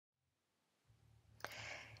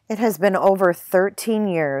It has been over 13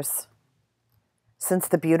 years since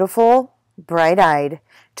the beautiful, bright-eyed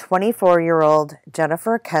 24-year-old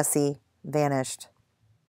Jennifer Kesse vanished.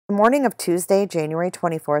 The morning of Tuesday, January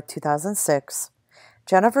 24th, 2006,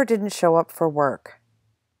 Jennifer didn't show up for work.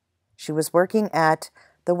 She was working at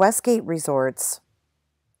the Westgate Resorts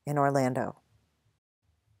in Orlando.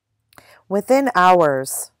 Within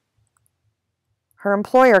hours, her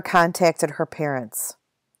employer contacted her parents,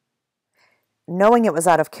 knowing it was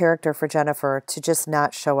out of character for Jennifer to just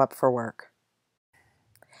not show up for work.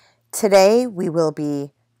 Today, we will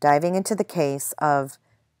be diving into the case of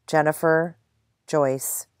Jennifer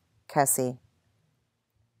Joyce Kesse,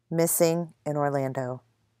 missing in Orlando.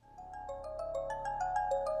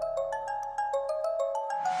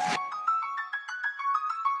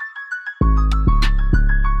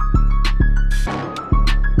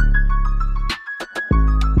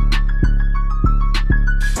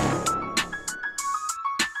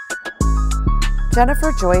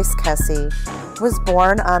 Jennifer Joyce Kesse was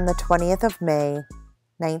born on the 20th of May,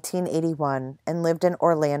 1981, and lived in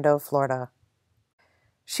Orlando, Florida.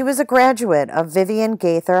 She was a graduate of Vivian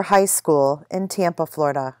Gaither High School in Tampa,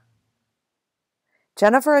 Florida.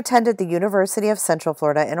 Jennifer attended the University of Central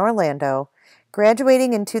Florida in Orlando,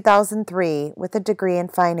 graduating in 2003 with a degree in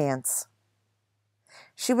finance.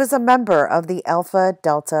 She was a member of the Alpha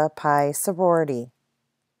Delta Pi sorority.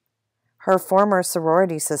 Her former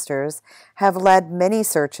sorority sisters have led many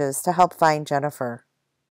searches to help find Jennifer.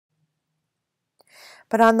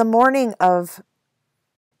 But on the morning of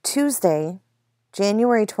Tuesday,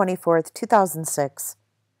 January 24th, 2006,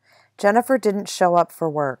 Jennifer didn't show up for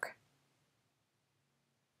work.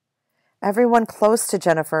 Everyone close to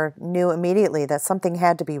Jennifer knew immediately that something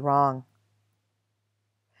had to be wrong.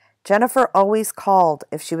 Jennifer always called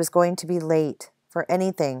if she was going to be late for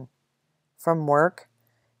anything, from work,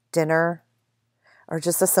 dinner, or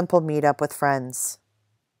just a simple meetup with friends.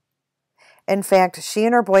 In fact, she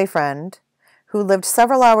and her boyfriend, who lived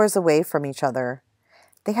several hours away from each other,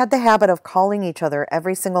 they had the habit of calling each other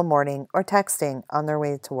every single morning or texting on their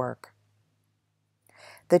way to work.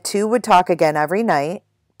 The two would talk again every night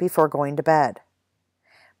before going to bed.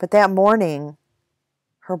 But that morning,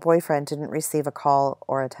 her boyfriend didn't receive a call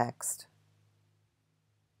or a text.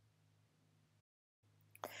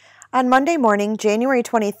 On Monday morning, January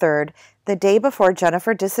 23rd, the day before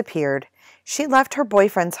Jennifer disappeared, she left her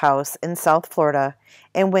boyfriend's house in South Florida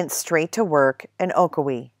and went straight to work in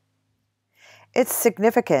Ocoee. It's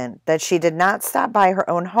significant that she did not stop by her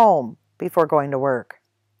own home before going to work.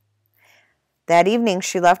 That evening,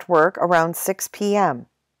 she left work around 6 p.m.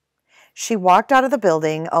 She walked out of the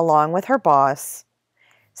building along with her boss,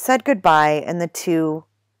 said goodbye, and the two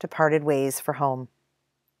departed ways for home.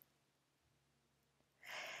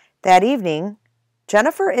 That evening,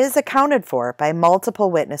 Jennifer is accounted for by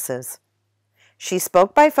multiple witnesses. She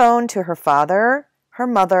spoke by phone to her father, her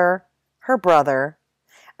mother, her brother,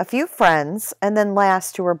 a few friends, and then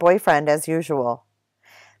last to her boyfriend as usual.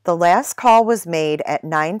 The last call was made at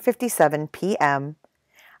 9:57 p.m.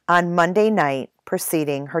 on Monday night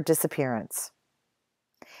preceding her disappearance.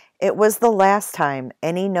 It was the last time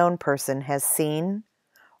any known person has seen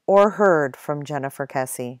or heard from Jennifer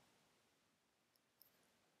Kesse.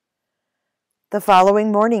 The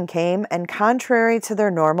following morning came, and contrary to their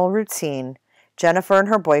normal routine, Jennifer and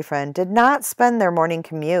her boyfriend did not spend their morning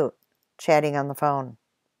commute chatting on the phone.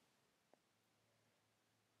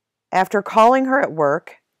 After calling her at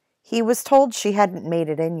work, he was told she hadn't made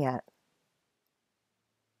it in yet.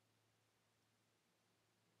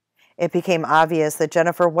 It became obvious that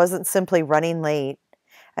Jennifer wasn't simply running late,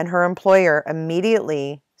 and her employer,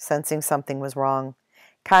 immediately sensing something was wrong,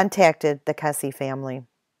 contacted the Kesse family.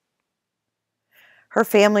 Her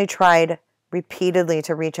family tried repeatedly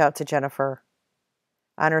to reach out to Jennifer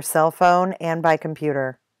on her cell phone and by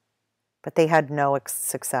computer, but they had no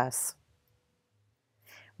success.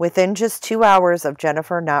 Within just 2 hours of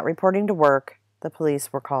Jennifer not reporting to work, the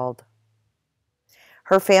police were called.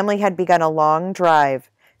 Her family had begun a long drive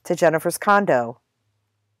to Jennifer's condo.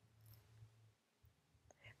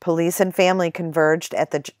 Police and family converged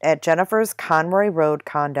at Jennifer's Conroy Road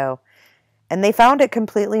condo, and they found it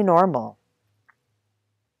completely normal.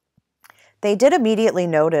 They did immediately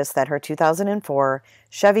notice that her 2004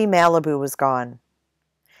 Chevy Malibu was gone,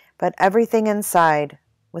 but everything inside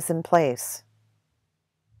was in place.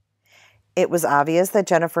 It was obvious that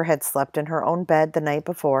Jennifer had slept in her own bed the night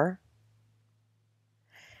before.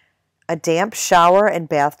 A damp shower and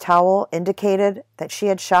bath towel indicated that she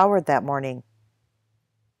had showered that morning.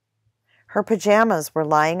 Her pajamas were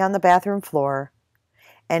lying on the bathroom floor,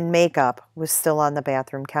 and makeup was still on the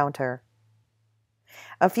bathroom counter.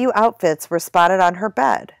 A few outfits were spotted on her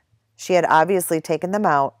bed. She had obviously taken them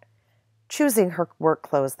out, choosing her work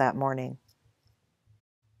clothes that morning.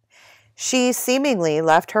 She seemingly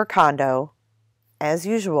left her condo, as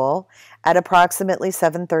usual, at approximately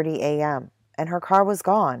 7:30 a.m., and her car was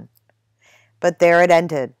gone. But there it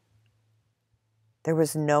ended. There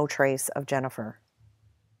was no trace of Jennifer.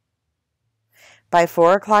 By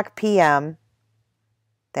 4:00 p.m.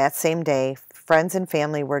 that same day, friends and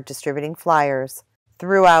family were distributing flyers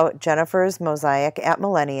throughout Jennifer's Mosaic at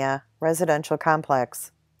Millennia residential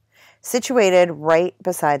complex, situated right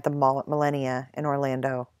beside the mall at Millennia in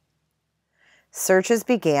Orlando. Searches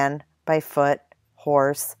began by foot,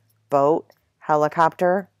 horse, boat,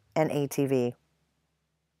 helicopter, and ATV.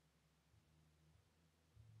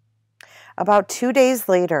 About 2 days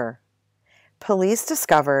later, police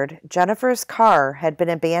discovered Jennifer's car had been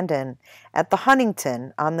abandoned at the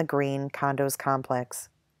Huntington on the Green condos complex,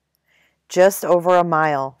 just over a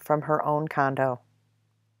mile from her own condo.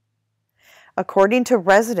 According to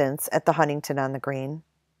residents at the Huntington on the Green,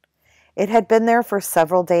 it had been there for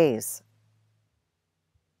several days.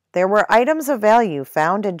 There were items of value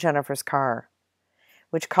found in Jennifer's car,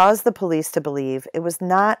 which caused the police to believe it was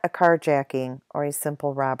not a carjacking or a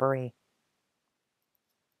simple robbery.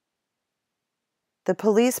 The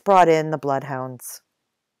police brought in the bloodhounds.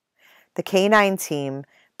 The K-9 team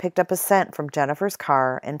picked up a scent from Jennifer's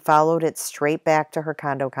car and followed it straight back to her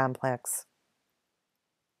condo complex.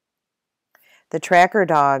 The tracker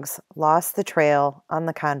dogs lost the trail on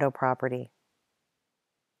the condo property.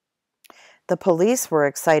 The police were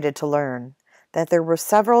excited to learn that there were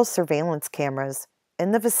several surveillance cameras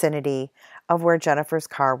in the vicinity of where Jennifer's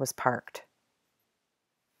car was parked.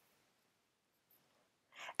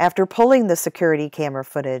 After pulling the security camera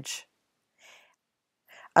footage,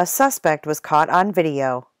 a suspect was caught on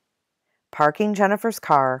video parking Jennifer's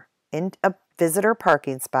car in a visitor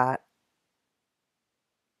parking spot.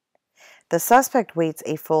 The suspect waits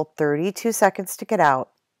a full 32 seconds to get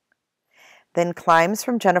out, then climbs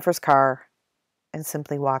from Jennifer's car and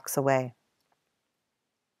simply walks away.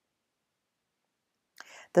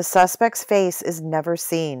 The suspect's face is never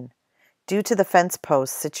seen due to the fence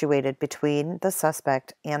posts situated between the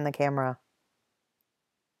suspect and the camera.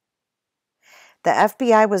 The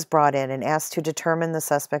FBI was brought in and asked to determine the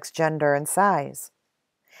suspect's gender and size,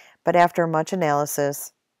 but after much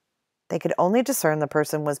analysis, they could only discern the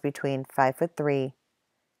person was between 5'3"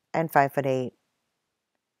 and 5'8".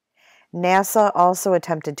 NASA also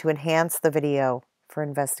attempted to enhance the video for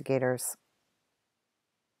investigators.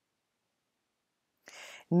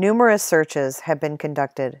 Numerous searches have been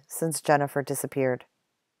conducted since Jennifer disappeared.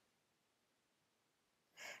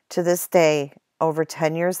 To this day, over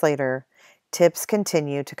 10 years later, tips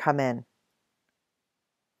continue to come in.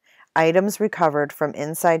 Items recovered from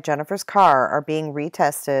inside Jennifer's car are being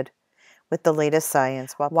retested with the latest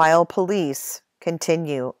science while police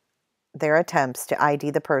continue their attempts to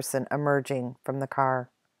ID the person emerging from the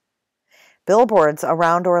car. Billboards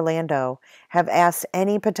around Orlando have asked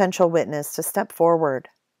any potential witness to step forward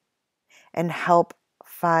and help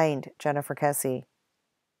find Jennifer Kesse.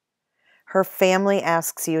 Her family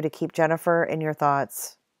asks you to keep Jennifer in your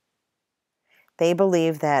thoughts. They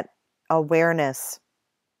believe that awareness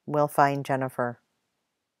will find Jennifer.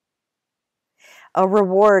 A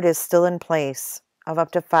reward is still in place of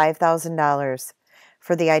up to $5,000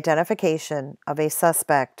 for the identification of a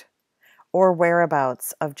suspect or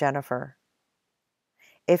whereabouts of Jennifer.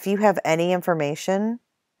 If you have any information,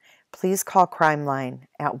 please call Crime Line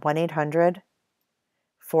at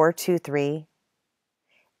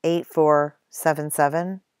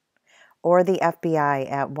 1-800-423-8477 or the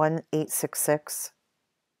FBI at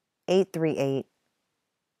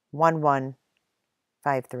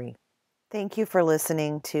 1-866-838-1153. Thank you for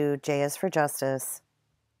listening to J is for Justice,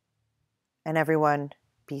 and everyone,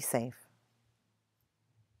 be safe.